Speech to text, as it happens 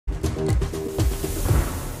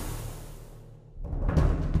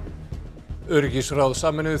Öryggisráð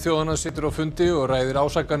Sameinuðu þjóðanna situr á fundi og ræðir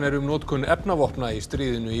ásakanir notkun efnavopna í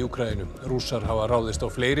stríðinu í Úkraínu. Rússar hafa ráðist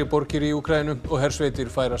á fleiri borgir í Úkraínu og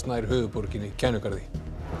hersveitir færast nær höfuðborginni Kænugarði.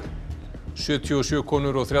 77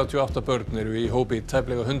 konur og 38 börn eru í hópi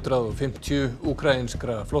tæplega 150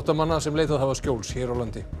 úkraínskra flóttamanna sem leitað hafa skjóls hér á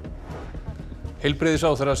landi.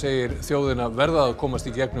 Heilbrigðisráðherra segir þjóðina verða að komast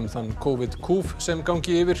í gegnum þann COVID-kúf sem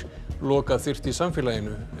gangi yfir, loka þyrfti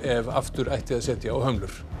samfélaginu ef aftur ætti að setja á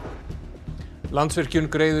hömlur. Landsvirkjun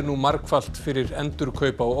greiðir nú margfalt fyrir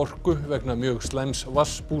endurkaup á orku vegna mjög slæms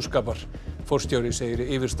vatnsbúskapar. Forstjóri segir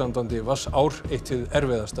yfirstandandi vatnsár eitt hið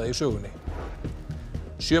erfiðasta í sögunni.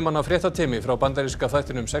 7 manna fréttateymi frá bandaríska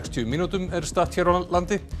þættinum 60 mínútum statt hér á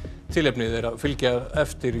landi. Tilefnið að fylgja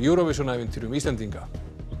eftir Eurovision-æði Íslendinga.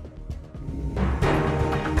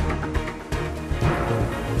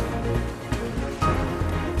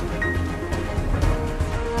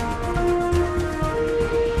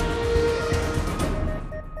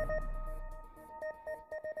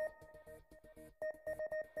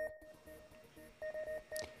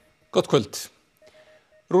 Gott kvöld.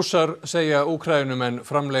 Rússar segja Úkraínumenn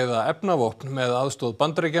framleiða efnavopn með aðstoð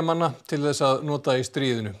Bandaríkjamanna til þess að nota í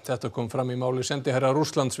stríðinu. Þetta kom fram í máli sendiherra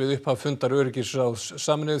Rússlands við upphaf fundar Öryggisráðs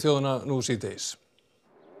Sameinuðu þjóðanna nú síðdegis.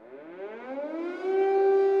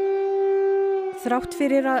 Þrátt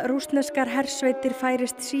fyrir að rússneskar hersveitir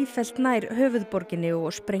færist sífellt nær höfuðborginni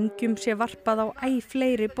og sprengjum sé varpað á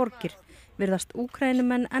fleiri borgir, virðast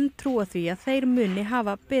Úkraínumenn enn trúa því að þeir muni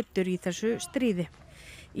hafa betur í þessu stríði.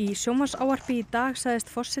 Í sjónvarpsávarpi í dag sagðist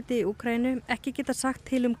forseti Úkraínu ekki geta sagt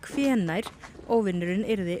til hvenær óvinurinn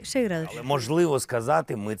yrði sigraður. Але можливо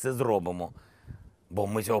сказати, ми це зробимо, бо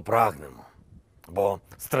ми цього прагнемо. Бо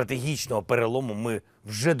стратегічного перелому ми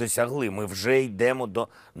вже досягли, ми вже йдемо до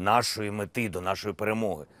нашої мети, до нашої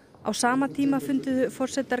перемоги. Á sama tíma funduðu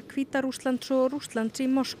forsetar Hvíta-Rússlands og Rússlands í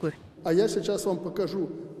Moskvu. А я сейчас вам покажу,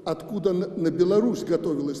 откуда на Беларусь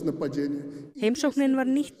готовилось нападение. Heimsóknin var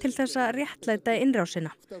nýtt til þess að réttlæta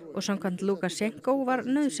innrásina og samkvæmt Lukashenko var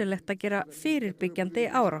nauðsynlegt að gera fyrirbyggjandi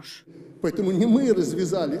árás. Поэтому не мы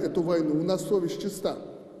развязали эту войну, у нас совесть чиста.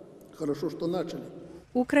 Хорошо, что начали.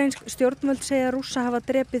 Úkraínsk stjórnvöld segja Rússa hafa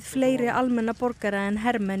drepið fleiri almenna borgara en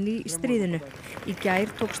hermenn í stríðinu. Í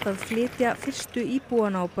gær tókst að flytja fyrstu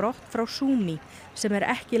íbúana á brott frá Súmi, sem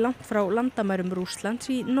ekki langt frá landamærum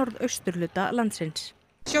Rússlands í norðausturhluta landsins.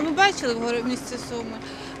 Що ми бачили в місті Суми?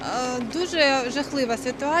 Дуже жахлива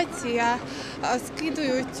ситуація.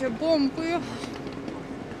 Скидують бомби.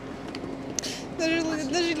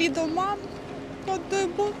 Нажилі дома. Одною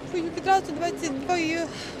бомбою відразу 22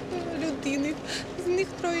 людини. З них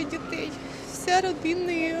 3 дітей. Вся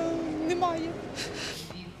родини немає.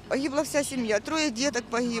 Погибла вся семья. 3 деток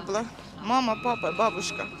погибло. Мама, папа,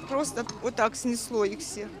 бабушка. Просто вот так снесло их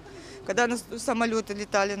всех, когда самолеты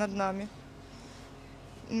летали над нами.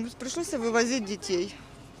 Пришлось вывозить детей.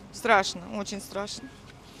 Страшно, очень страшно.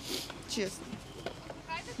 Честно.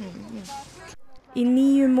 Í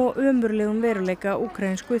nýjum og ömurlegum veruleika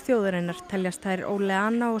úkraínsku þjóðarinnar teljast þær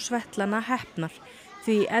Óleana og Svetlana heppnar,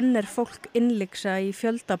 því enn fólk innlyksa í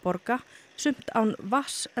fjölda borga, sumt án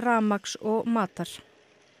vatns, rafmagns og matar.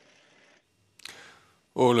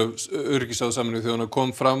 Ólöf, Öryggisráð Sameinuðu þjóðanna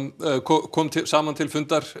kom saman til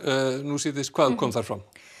fundar nú síðdegis. Hvað kom þar fram?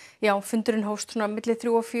 Já, fundurinn hófst svona milli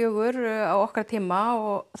 3 og 4 á okkar tíma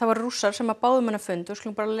og það var Rússar sem að báðu fund og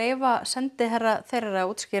skulum bara leyfa sendiherra þeirra að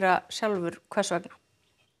útskýra sjálfur hvers vegna.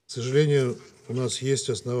 К сожалению, у нас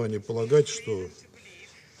есть основания полагать, что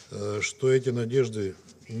эти надежды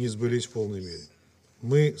не сбылись в полной мере.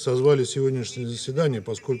 Мы созвали сегодняшнее заседание,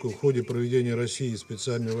 поскольку в ходе проведения России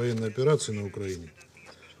специальной военной операции на Украине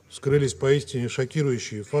вскрылись поистине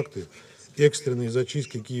шокирующие факты экстренной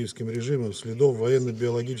зачистки киевским режимом следов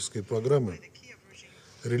военно-биологической программы,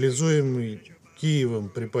 реализуемой Киевом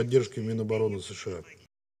при поддержке Минобороны США.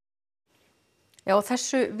 Já,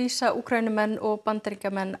 þessu vísa Úkraínumenn og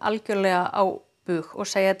Bandaríkjamenn algjörlega á bug og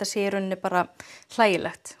segja að þetta sé í rauninni bara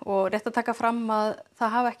hlægilegt. Og rétt að taka fram að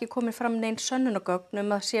það hafa ekki komið fram nein sönnunargögn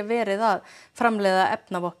að sé verið að framleiða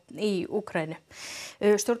efnavopn í Úkraínu.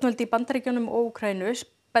 Stjórnvöld í Bandaríkjunum og Úkraínu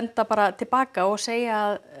benda bara tilbaka og segja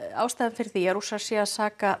að ástæðan fyrir því að Rússar sé að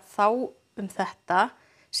saka þá þetta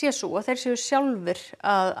sé svo að þeir séu sjálfir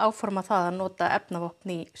að áforma það að nota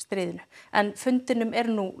efnavopn í stríðinu. En fundinum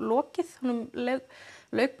nú lokið,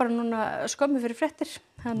 lauk bara núna skömmu fyrir fréttir.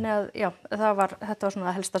 Þannig að já, þetta var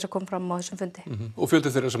svona helsta sem kom fram á þessum fundi. Og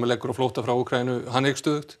fjöldi þeirra sem leggur á flótta frá Úkraínu, hann eykst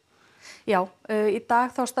stöðugt? Já, í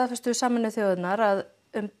dag þá staðfestu Sameinuðu þjóðirnar að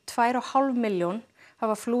 2,5 milljón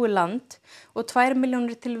hafa flúið land og 2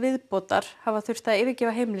 milljónir til viðbótar hafa þurft að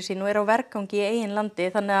yfirgefa heimili sín og á vergangi í eigin landi.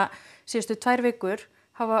 Þannig að síðustu 2 vikur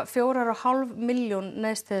hafa 4,5 milljón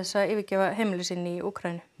neyðst til þess að yfirgefa heimili sín í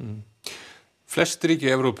Úkraínu. Flest ríki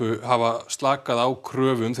í Evrópu hafa slakað á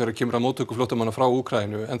kröfum þegar kemur að móttöku flóttamanna frá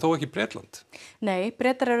Úkraínu, en þó ekki Bretland. Nei,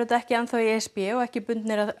 Bretar eru þetta ekki ennþá í ESB og ekki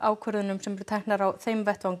bundnir að ákvörðunum sem eru teknar á þeim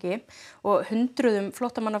vettvangi og hundruðum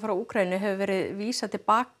flóttamanna frá Úkraínu hefur verið vísað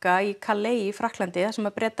tilbaka í Calais í Frakklandi þar sem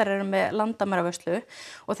að Bretar eru með landamæravörslu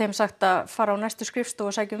og þeim sagt að fara á næstu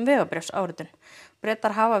skrifstofu og sækja vegabréfsáritun.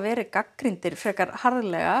 Bretar hafa verið gagnrýndir frekar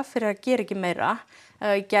harðlega fyrir að gera ekki meira.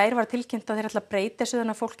 Í gær var tilkynnt að þeir ætla að breyta þessu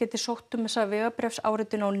þannig að fólk geti sótt þessa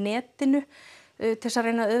vegabréfsáritun á netinu til þess að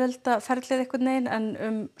reyna að auðvelda ferlið einhvern veginn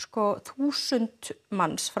en 1000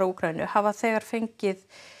 manns frá Úkraínu hafa þegar fengið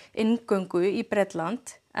inngöngu í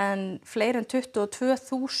Bretland en fleiri en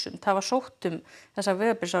 22.000 hafa sótt þessa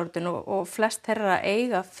vegabréfsáritun og flest þeirra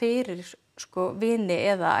eiga fyrir vini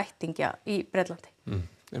eða ættingja í Bretlandi.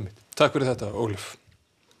 Takk fyrir þetta, Ólöf.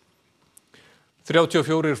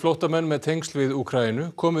 34 flóttamenn með tengsl við Úkraínu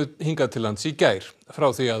komu hingað til lands í gær. Frá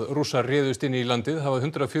því að Rússar réðust inn í landið hafa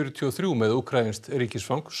 143 með úkraínskt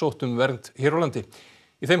ríkisfang sótt vernd hér á landi.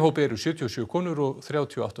 Í þeim hópi eru 77 konur og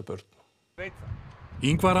 38 börn.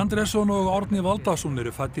 Ingvar Andrésson og Árni Valdason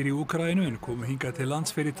eru fæddir í Úkraínu en komu hingað til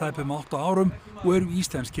lands fyrir tæpum 8 árum og eru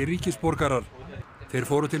íslenskir ríkisborgarar. Þeir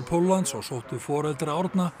fóru til Póllands og sóttu foreldra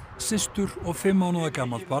Árna, systur og 5 mánaða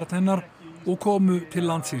gamalt barn hennar og komu til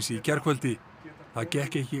landsins í gærkvöldi. Það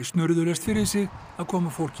gekk ekki snurðulaust fyrir sig að koma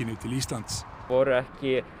fólkinu til Íslands. Voru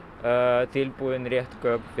ekki tilbúin rétt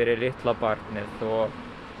gögn fyrir litla barnið og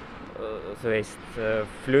þú veist,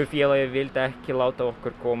 flugfélagi vildi ekki láta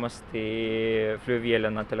okkur komast í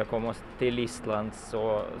flugvélina til að komast til Íslands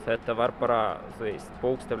og þetta var bara, þú veist,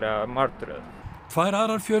 bókstaflega martröð. 2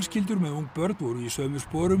 aðrar fjölskyldur með ung börn voru í sömu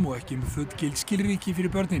sporum og ekki með fullgild skilríki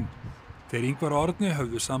fyrir börnin. Þeir Ingvar og Árni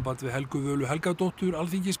höfðu samband við Helgu Völu Helgadóttur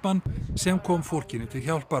alþingismann sem kom fólkinu til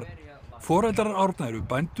hjálpar. Foreldrar Árna eru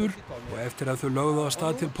bændur og eftir að þau lögðu af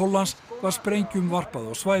stað til Póllands var sprengjum varpað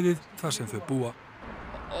á svæðið þar sem þau búa.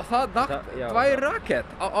 Og það datt 2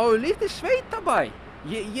 rakett á lítið sveitabæ.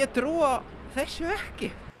 Ég trúa þessu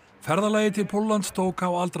ekki. Ferðalagið til Póllands tók á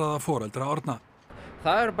aldraða foreldra Árna.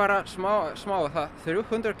 Það er bara smá það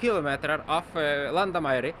 300 kílómetrar af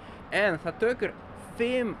landamæri en það tökur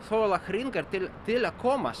 5 sólarhringar til að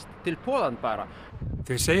komast til Pólland bara.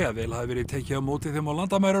 Þeir segja vel hafi verið tekið á móti þeim á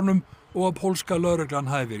landamærunum og að pólska lögreglan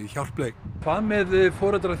hafi verið hjálpleg. Hvað með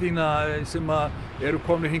foreldra þína sem eru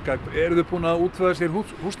komnir hingað? Eru þau búin að útvega sér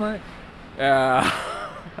húsnæði?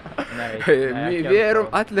 Nei, við erum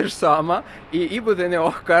allir sama í íbúðinni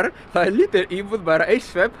okkar. Það er lítið íbúð, bara eitt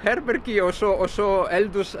svefnherbergi og svo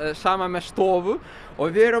eldhús saman með stofu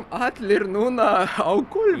og við erum allir núna á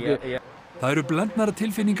gólfi. Það eru blendnara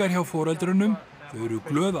tilfinningar hjá foreldrunum. Þau eru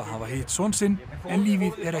glöð að hafa hitt son sinn en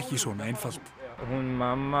lífið er ekki svona einfalt. Hún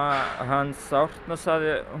mamma hans Árna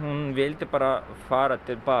sagði hún vildi bara fara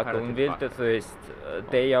tilbaka. Hún vildi, þú veist,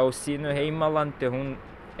 deyja á sínu heimalandi. Hún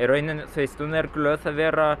er raunin, þú veist, hún er glöð að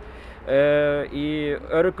vera í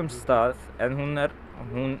öruggum stað en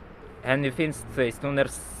henni finnst, þú veist, hún er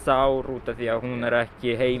sár út af því að hún er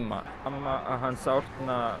ekki heima. Mamma hans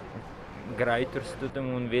Árna grætur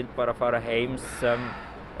stundum, hún vil bara fara heim sem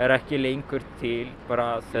er ekki lengur til,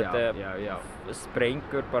 bara þetta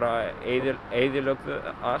sprengur, bara eyðilögðu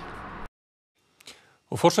allt.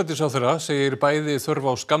 Og forsætisráðherra segir bæði þörf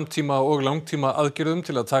á skammtíma og langtíma aðgerðum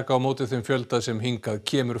til að taka á móti þeim fjölda sem hingað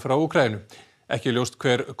kemur frá Úkraínu. Ekki ljóst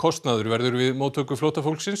hver kostnaður verður við móttöku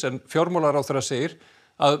flóttafólksins en fjármálaráðherra segir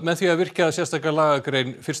að með því að virkja sérstaka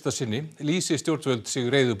lagagrein fyrsta sinni lýsi stjórnvöld sig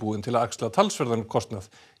reiðubúin til að axla talsverðan kostnað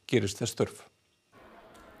gerist þess þörf.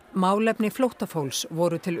 Málefni flóttafólks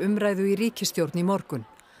voru til umræðu í ríkisstjórn í morgun.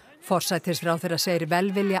 Forsætisráðherra segir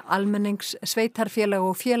velvilja almennings, sveitarfélaga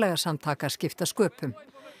og félagasamtaka skipta sköpum.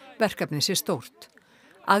 Verkefni sé stórt.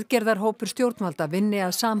 Aðgerðarhópur stjórnvalda vinni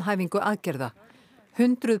að samhæfingu aðgerða.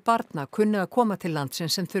 100 barna kunni að koma til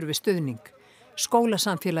landsins sem þurfi stuðning.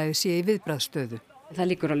 Skólasamfélagið sé í viðbragðsstöðu.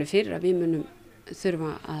 Það liggur alveg fyrir að við munum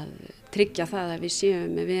þurfa að tryggja það að við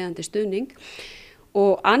séum með viðeigandi stuðning.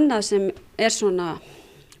 Og annað sem er svona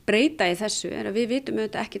breyta í þessu er að við vitum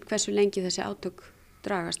auðvitað ekkert hversu lengi þessi átök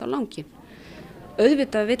dragast á langinn.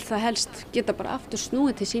 Auðvitað vill það helst geta bara aftur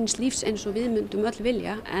snúið til síns lífs eins og við myndum öll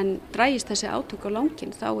vilja en dragist þessi átök á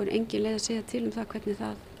langinn þá er engin leið að segja til það hvernig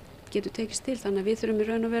það getur tekist til. Þannig að við þurfum í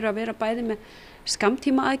raun og veru að vera bæði með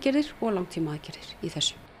skammtíma aðgerðir og langtíma aðgerðir í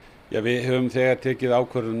þessu. Já, við höfum þegar tekið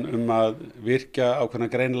ákvörðun að virkja ákveðna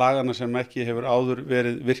grein lagana sem ekki hefur áður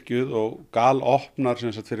verið virkjuð og galopnar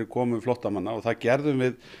fyrir komu flóttamanna og það gerðum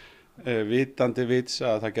við vitandi vits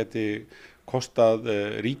að það geti kostað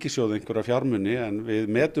ríkissjóð einhverja fjármuni en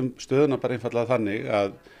við metum stöðuna bara einfallega þannig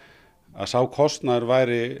að sá kostnaður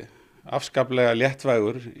væri afskaplega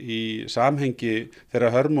léttvægur í samhengi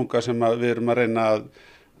þeirra hörmunga sem við erum að reyna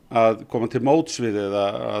að koma til móts við eða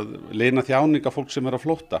að leyna þjáninga fólk sem á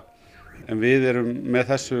flótta. En við erum með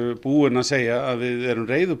þessu búin að segja að við erum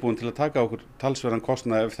reiðubúin til að taka okkur talsverðan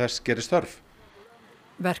kostnað ef þess gerist þörf.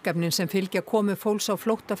 Verkefnin sem fylgja komu fólks á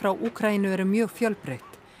flótta frá Úkraínu eru mjög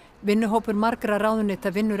fjölbreytt. Vinnuhópur margra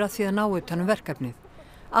ráðuneyta vinnur að því að ná utan verkefnið.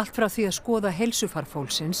 Allt frá því að skoða heilsufar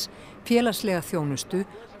fólksins, félagslega þjónustu,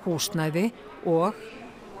 húsnæði og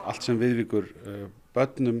allt sem viðvíkur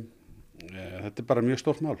börnum, þetta bara mjög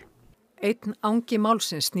stórt mál. Einn angi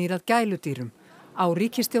málsins snýr að gæludýrum. Á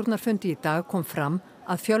ríkisstjórnarfundi í dag kom fram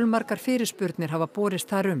að fjölmargar fyrirspurnir hafa borist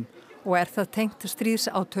þar og það tengt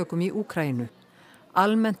stríðsátökum í Úkraínu.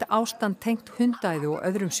 Almennt ástand tengt hundaæði og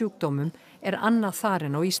öðrum sjúkdómum annað þar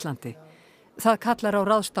en á Íslandi. Það kallar á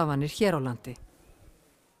ráðstafanir hér á landi.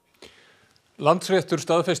 Landsréttur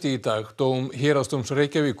staðfesti í dag dóm Héraðsdóms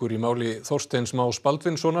Reykjavíkur í máli Þorsteins Más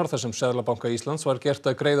Baldvinssonar þar sem Seðlabanka Íslands var gert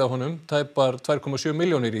að greiða honum tæpar 2,7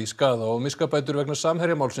 milljónir í skaða og miskabætur vegna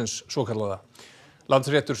Samherjamálsins svokallaða.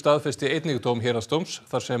 Landsréttur staðfesti einnig dóm Héraðsdóms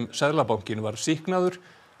þar sem Seðlabankinn var sýknaður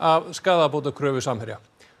af skaðabótakröfu Samherja.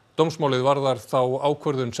 Dómsmálið varðar þá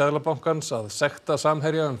ákvörðun Seðlabankans að sekta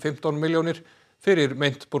Samherja 15 milljónir fyrir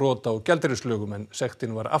meint brot á gjaldeyrislögum en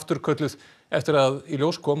sektin var afturkölluð eftir að í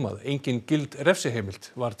ljós kom að engin gild refsiheimild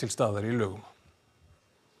var til staðar í lögum.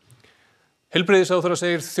 Heilbrigðisráðherra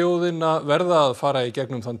segir þjóðina verða að fara í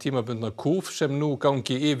gegnum þann tímabundna kúf sem nú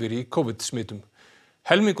gangi yfir í COVID-smitum.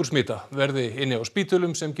 Helmingur smita verði inni á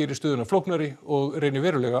spítölum sem gerir stöðuna flóknari og reynir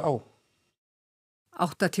verulega á.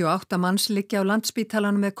 88 manns liggja á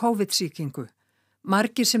Landspítalanum með COVID-sýkingu.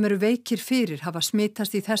 Margir sem eru veikir fyrir hafa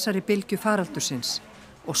smitast í þessari bylgju faraldursins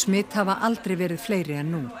og smitt hafa aldrei verið fleiri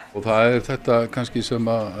en nú. Og það þetta kannski sem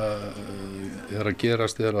að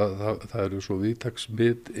gerast að það eru svo víðtæk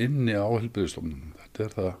smitt inni á heilbrigðisstofnunum. Þetta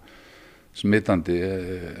það smittandi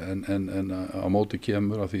en á móti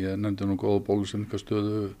kemur að því að nefndi nú góða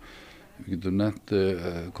bólusetningarstöðu. Við getum nefnt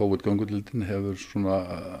COVID-göngudeildin hefur svona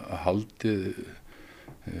haldið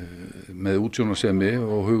með útsjónarsemi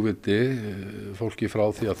og hugviti fólki frá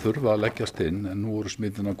því að þurfa að leggjast inn en nú eru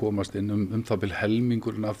smittin að komast inn það bil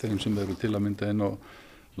helmingurinn af þeim sem eru til að mynda inn á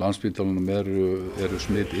Landspítalanum eru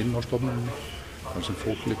smitt inn á stofnunum þar sem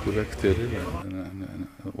fólk liggur veikt fyrir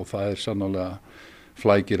og það sannarlega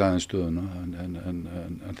flækir aðeins stöðuna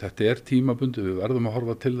en þetta tímabundi, við verðum að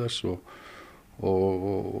horfa til þess og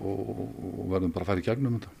verðum bara að fara í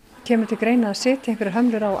gegnum þetta. Kemur til greina að setja einhverjar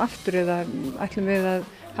hömlur á aftur eða ætlum við að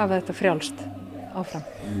hafa þetta frjálst áfram?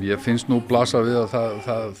 Ég finnst nú blasa við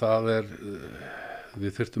að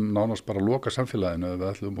við þyrftum nánast bara að loka samfélaginu ef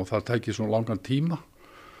við ætlum og það tækir svona langan tíma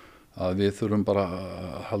að við þurfum bara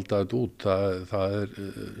að halda þetta út. Það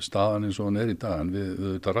staðan eins og hann í dag en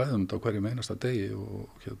við ræðum þetta á hverjum einasta degi og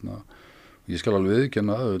ég skal alveg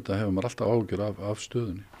viðurkenna að þetta hefur maður alltaf áhyggjur af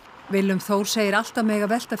stöðunni. Willum Þór segir alltaf mega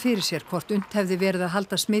velta fyrir sér hvort hefði verið að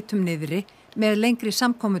halda smitum niðri með lengri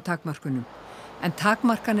samkomutakmörkunum. En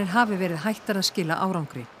takmarkanir hafi verið hættar að skila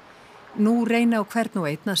árangri. Nú reyna á hvern og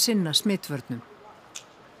einn að sinna smitvörnum.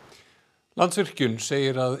 Landsvirkjun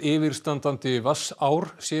segir að yfirstandandi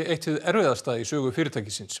vatnsár sé eitt hið erfiðasta í sögu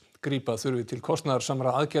fyrirtækisins. Grípa þurfi til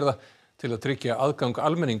kostnaðarsamra aðgerða til að tryggja aðgang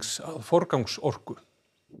almennings að forgangsorku.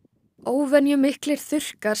 Óvenju miklir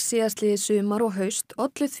þurrkar síðastliðið sumar og haust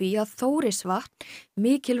ollu því að Þórisvatn,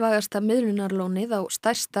 mikilvægasta miðlunarlónið á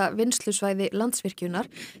stærsta vinnslusvæði Landsvirkjunar,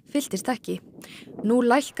 fylltist ekki. Nú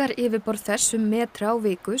lækkar yfirborð þess metra á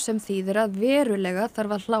viku sem þýðir að verulega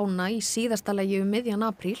þarf að hlána í síðasta lagi miðjan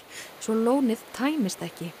apríl svo lónið tæmist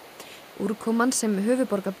ekki. Úrkoman sem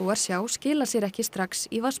höfuðborgarbúar sjá skila sér ekki strax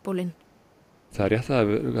í vatnsbólin. Það rétt að það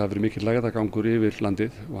hefur verið mikil lægðagangur yfir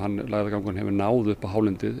landið og lægðagangurinn hefur náð upp á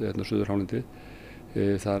hálendið, suðurhálendið.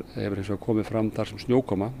 Það hefur hins vegar komið fram þar sem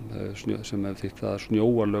snjókoma, sem þýtt að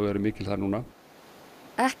snjóalög eru mikil þar núna.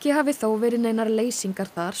 Ekki hafi þó verið neinar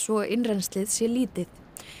leysingar þar svo innrennslið sé lítið.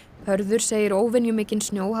 Hörður segir óvenjumikinn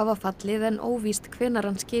snjó hafa fallið en óvíst hvenær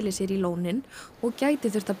hann skili sér í lónin og gæti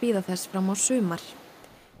þurft að bíða þess fram á sumar.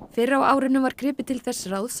 Fyrr á árinu var gripið til þess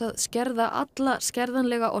ráðs að skerða alla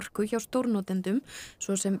skerðanlega orku hjá stórnotendum,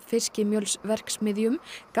 svo sem fiskimjölsverksmiðjum,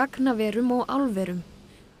 gagnaverum og álverum.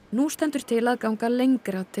 Nú stendur til að ganga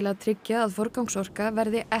lengra til að tryggja að forgangsorka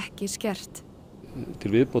verði ekki skert. Til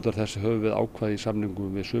viðbótar þessu höfum við ákvað í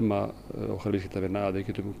samningum við suma okkar viðskiptavina að við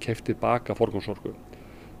getum keypt tilbaka forgangsorku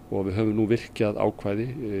og við höfum nú virkjað ákvæði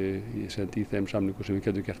í þeim samningum sem við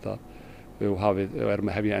getum gert það og erum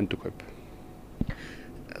að hefja endurkaup.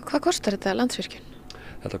 Hvað kostar þetta Landsvirkjun?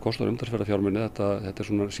 Þetta kostar umtalsverða fjármuni, þetta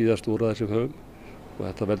svona síðast úrræði sem við höfum og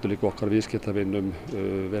þetta veldur líka okkar viðskiptavinum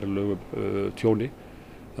verulegum tjóni.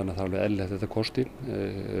 Þannig að það er alveg eðlilegt þetta kosti.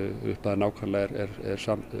 Upphæðin nákvæmlega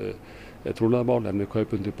er trúnaðarmál en við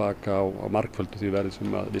kaupum tilbaka á margföldu því verði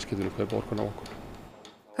sem að viðskiptavinu kaupa orkuna á okkur.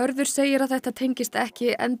 Hörður segir að þetta tengist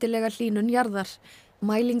ekki endilega hlýnun jarðar.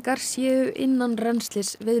 Mælingar séu innan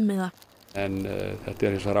rennslis viðmiða. En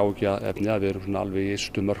þetta hins vegar áhyggjuefni að við erum svona alveg í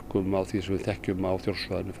ystu mörkum á því sem við þekkjum á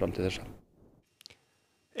Þjórsvæðinu fram til þessa.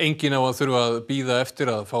 Enginn á að þurfa að bíða eftir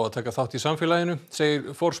að fá að taka þátt í samfélaginu,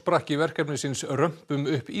 segir forsprakki verkefnisins Römpum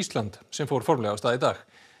upp Ísland sem fór formlega á stað í dag.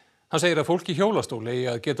 Hann segir að fólk í hjólastól eigi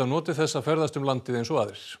að geta notið þess að ferðast landið eins og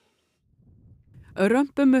aðrir.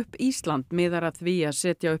 Römpum upp Ísland miðar að því að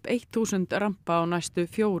setja upp 1000 rampa á næstu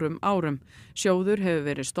 4 árum. Sjóður hefur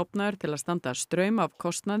verið stofnaður til að standa straum af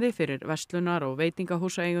kostnaði fyrir verslunar- og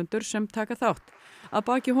veitingahúsaeigendur sem taka þátt. Að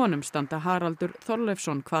baki honum standa Haraldur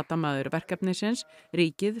Þorleifsson hvatamaður verkefnisins,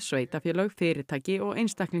 ríkið, sveitafélög, fyrirtæki og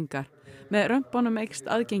einstaklingar. Með römpunum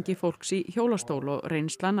eykst aðgengi fólks í hjólastól og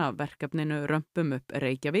reynslan af verkefninu Römpum upp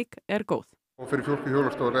Reykjavík er góð. Og fyrir fólk í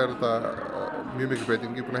hjólastól er þetta mjög mikil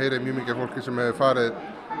breyting. Ég er búin að heyra mjög mikið af fólki sem hefur farið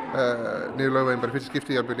niður Laugaveginn bara fyrst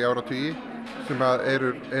skipti jafnvel í áratugi sem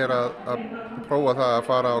er að prófa það að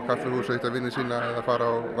fara á kaffihús og hitta vini sína eða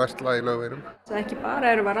fara á Ætla í Laugaveginum. Það ekki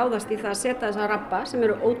bara erum við að ráðast í það að setja þessa rampa sem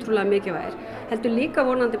eru ótrúlega mikilvægir, heldur líka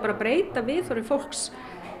vonandi bara breyta viðhorfi fólks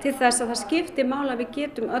til þess að það skipti máli að við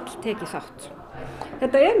getum öll tekið þátt.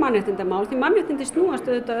 Þetta er mannréttindamál því mannréttindi snúast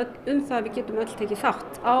auðvitað það að við getum öll tekið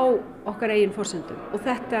þátt á okkar eigin forsendum og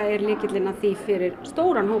þetta er lykillinn að því fyrir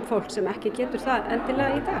stóran hóp fólk sem ekki getur það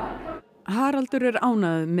endilega í dag. Haraldur er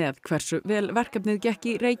ánægður með hversu vel verkefnið gekk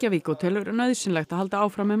í Reykjavík og telur nauðsynlegt að halda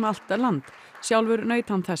áfram allt land. Sjálfur naut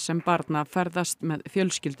hann þess sem barn að ferðast með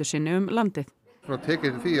fjölskyldu sinni landið.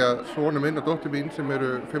 Tekið til því að sonur minn og dóttir mín sem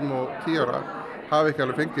eru 5 og 10 ára hafi ekki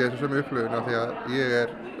alveg fengið þessu sömu upplifun af því að ég er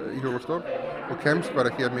í hjólastól og kemst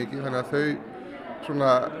bara ekki að mikið þannig að þau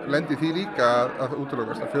lendi því líka að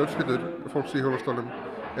útilokast að fjölskyldur fólks í hjólastólum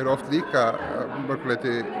eru oft líka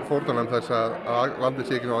mörguleyti fórnarlömb þess að landið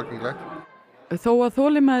sé ekki nóg aðgengilegt. Þó að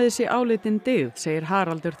þolinmæði sé álitin dyggð, segir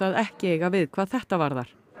Haraldur það ekki eiga við hvað þetta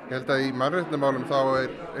varðar. Ég held að í mannréttindamálum þá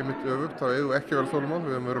er einmitt öfugt, þá eigum við ekki að vera þolinmóð,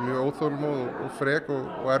 við höfum verið mjög óþolinmóð og frek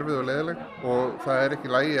og erfið og leiðileg og það er ekki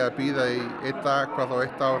í lagi að bíða í 1 dag, hvað þá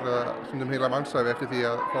 1 ár eða stundum heila mannsævi eftir því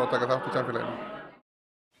að fá að taka þátt í samfélaginu.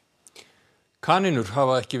 Kanínur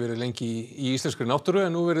hafa ekki verið lengi í íslenskri náttúru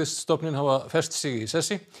en nú virðist stofninn hafa fest sig í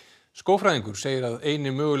sessi. Skógfræðingur segir að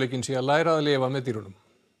eini möguleikinn sé að læra að lifa með dýrunum.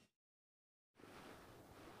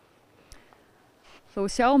 Þó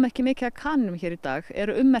við sjáum ekki mikið af kanínum hér í dag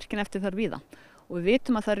eru ummerkin eftir þar víða og við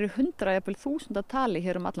vitum að það eru 100 jafnvel 1000 tali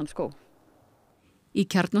hér allan skóg. Í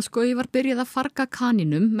Kjarnaskógi var byrjað að farga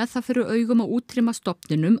kanínum með það fyrir augum að útrýma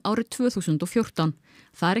stofninum árið 2014.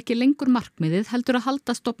 Það er ekki lengur markmiðið heldur að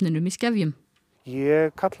halda stofninum í skefjum.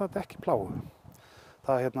 Ég kalla þetta ekki plágu.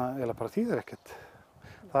 Það er bara þýðir ekkert.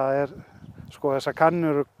 Það er þessar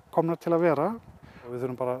kanínur komnar til að vera og við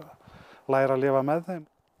þurfum bara að læra að lifa með þeim.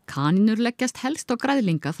 Kanínur leggjast helst á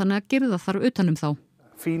græðlinga þannig að girða þarf utanum þá.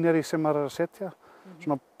 Fíneri sem maður er að setja,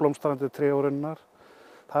 svona blómstrandi tré og runnar,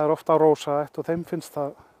 það er ofta á rósaætt og þeim finnst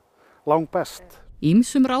það langbest.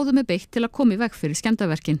 Ýmsum ráðum er beitt til að koma í veg fyrir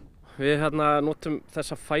skemmdarverkin. Við notum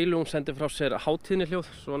þessa fælu, hún sendir frá sér hátíðnihljóð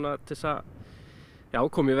svona til þess að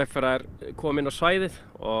koma í veg fyrir að koma inn á svæðið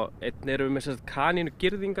og einn eru með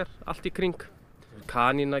kanínugirðingar allt í kring.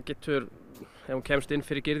 Kanína getur, ef hún kemst inn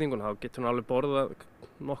fyrir girðingun, þá getur hún alveg borðað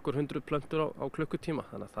nokkur 100 plöntur á klukkutíma,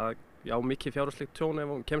 þannig að það mikið fjárhagslegt tjón ef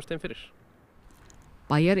hún kemst inn fyrir.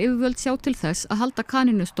 Bæjaryfirvöld sjá til þess að halda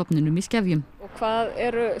kanínustofninum í skefjum. Og hvað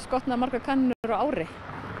eru skotnar margar kanínur á ári?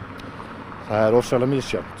 Það er ofsalega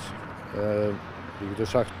misjafnt. Ég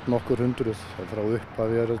getur sagt nokkur 100, frá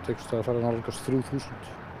upphafi tekst að fara nálgast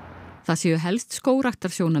 3000. Það séu helst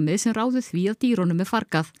skógræktarsjónarmið sem ráði því að dýrunum er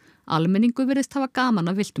fargað. Almenningu virðist hafa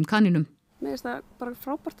gaman af villtum kanínum. Mér finnst það bara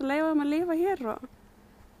frábært að leyfa þeim að lifa hér og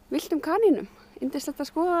villtum kanínum, yndislegt að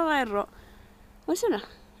skoða þær og svona,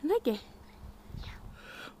 en það ekki.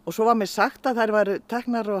 Og svo var mér sagt að þær væru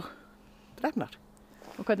teknar og drefnar.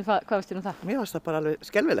 Og hvað veist þér um það? Mér fannst það bara alveg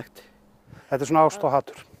skelfilegt. Þetta er svona ást og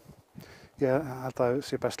hatur. Ég held að það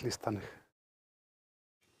sé best lýst þannig.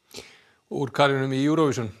 Úr karínum í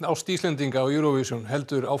Eurovision. Ást Íslendinga á Eurovision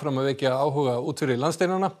heldur áfram að vekja áhuga út fyrir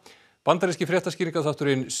landsteinana. Bandaríski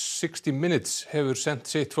fréttaskýringaþátturinn 60 Minutes hefur sent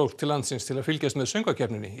sitt fólk til landsins til að fylgjast með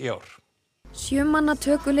söngvakeppninni í ár. 7 manna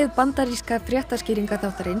tökulið bandaríska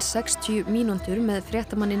fréttaskýringaþáttarins 60 mínútur með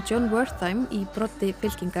fréttamannin John Wertheim í broddi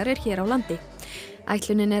fylkingar er hér á landi.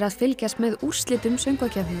 Ætlunin að fylgjast með úrslitum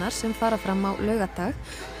söngvakeppninnar sem fara fram á laugardag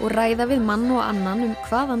og ræða við mann og annan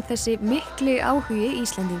hvaðan þessi mikli áhugi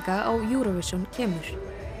Íslendinga á Eurovision kemur.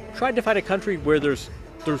 Tried to find a country where there's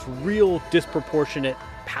real disproportionate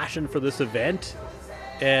passion for this event,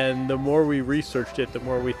 and the more we researched it, the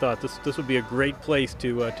more we thought this would be a great place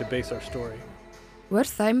to base our story.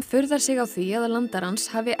 Verðum furðar sig á því að landarans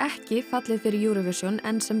hafi ekki fallið fyrir Eurovision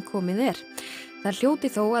enn sem komið Það hljóti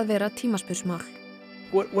þó að vera tímaspursmál.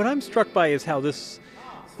 What I'm struck by is how this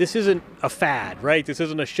isn't a fad, right? This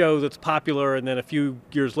isn't a show that's popular and then a few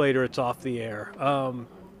years later it's off the air.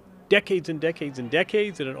 Decades and decades and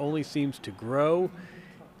decades, and it only seems to grow.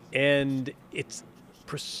 And it's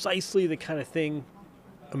precisely the kind of thing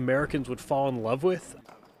Americans would fall in love with.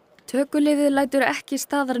 Tökuliðið lætur ekki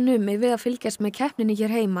staðar numið við að fylgjast með keppninni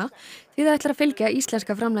hér heima því það ætlar að fylgja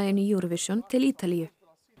íslenska framlaginu í Eurovision til Ítalíu.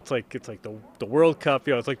 It's like the World Cup,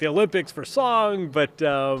 it's like the Olympics for song, but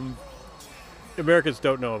Americans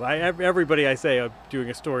don't know. Everybody I say I'm doing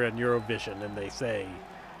a story on Eurovision, and they say,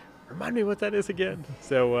 "Remind me what that is again."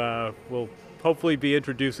 So we'll hopefully be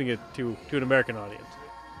introducing it to an American audience.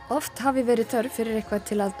 Oft hafi verið þörf fyrir eitthvað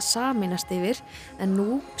til að sameinast yfir, en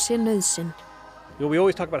nú sé nauðsyn. We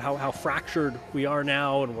always talk about how fractured we are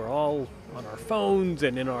now, and we're all on our phones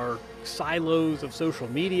and in our silos of social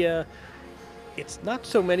media. It's not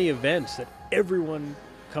so many events that everyone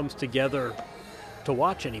comes together to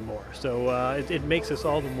watch anymore. So it makes us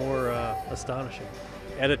all the more astonishing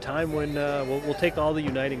at a time when we'll take all the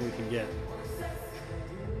uniting we can get.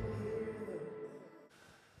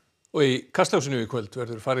 Og í Kastljósinu í kvöld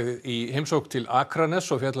verður farið í heimsókn til Akranes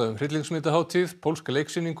og fjallað hryllingsmyndahátíð, pólska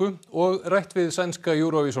leiksýningu og rætt við sænska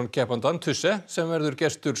Eurovision keppandan Tusse sem verður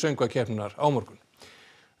gestur söngvakeppninnar á morgun.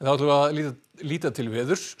 En þá ætlum við að líta til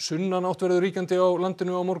veðurs. Sunnanátt verður ríkjandi á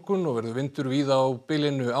landinu á morgun og verður vindur víða á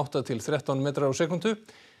bilinu 8 til 13 metrar á sekundu.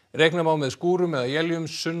 Regna má með skúrum eða éljum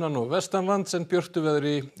sunnan- og vestanlands en björtu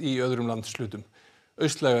veðri í öðrum landshlutum.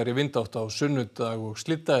 Austlægari vindátt á sunnudag og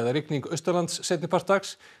slydda eða rigning austalands seinni part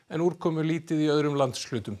dags en úrkomu lítið í öðrum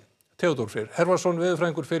landshlutum. Theodór Freyr Hervarsson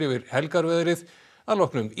veðurfræðingur fer yfir helgarveðrið að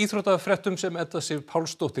loknum íþróttafréttum sem Edda Sif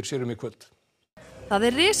Pálsdóttir sér í kvöld. Það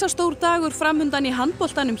risastór dagur framundan í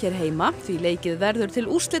handboltanum hér heima því leikið verður til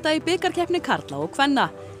úrslita í bikarkeppni karla og kvenna.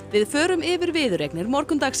 Við förum yfir viðureignir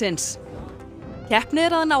morgundagsins. Keppni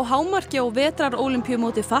að ná hámarki á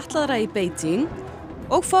vetrarólympíumóti fatlaðra í Beijing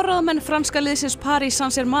og forráðamenn franska liðsins Paris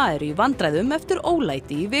Saint-Germain í vandræðum eftir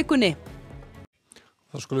ólæti í vikunni.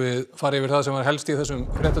 Þá skulum við fara yfir það sem var helst í þessum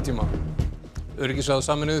fréttatíma. Öryggisráð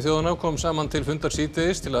Sameinuðu þjóðanna kom saman til fundar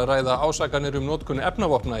síðdegis til að ræða ásakanir notkun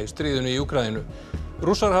efnavopna í stríðinu í Úkraínu.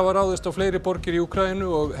 Rússar hafa ráðist á fleiri borgir í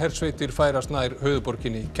Úkraínu og hersveitir færast nær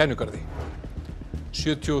höfuðborginni Kænugarði.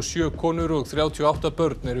 77 konur og 38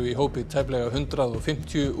 börn eru í hópi tæplega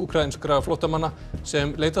 150 úkraínskra flóttamanna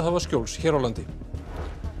sem leitað hafa skjóls hér á landi.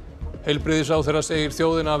 Heilbrigðisráðherra segir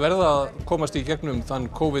þjóðina verða að komast í gegnum þann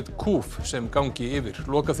COVID-kúf sem gangi yfir.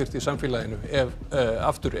 Loka þyrfti samfélaginu ef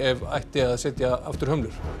ætti að setja aftur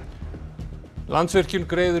hömlur. Landsvirkjun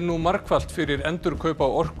greiðir nú margfalt fyrir endurkaup á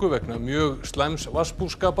orku vegna mjög slæms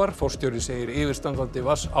vatnsbúskapar. Forstjóri segir yfirstandandi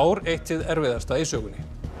vatnsár eitt hið erfiðasta í sögunni.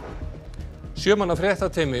 7 manna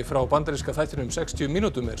fréttateymi frá bandaríska þættinum 60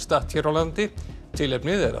 mínútum statt hér á landi.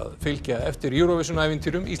 Tilefnið að fylgja eftir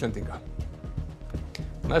Eurovision-ævintýrum Íslendinga.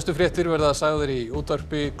 Næstu fréttir verða sagðar í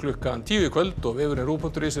útvarpi klukkan 10 í kvöld og vefurinn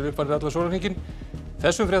rúv.is uppfærður allan sólarhringinn.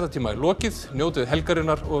 Þessum fréttatíma lokið, njótið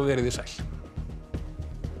helgarinnar og verið sæl.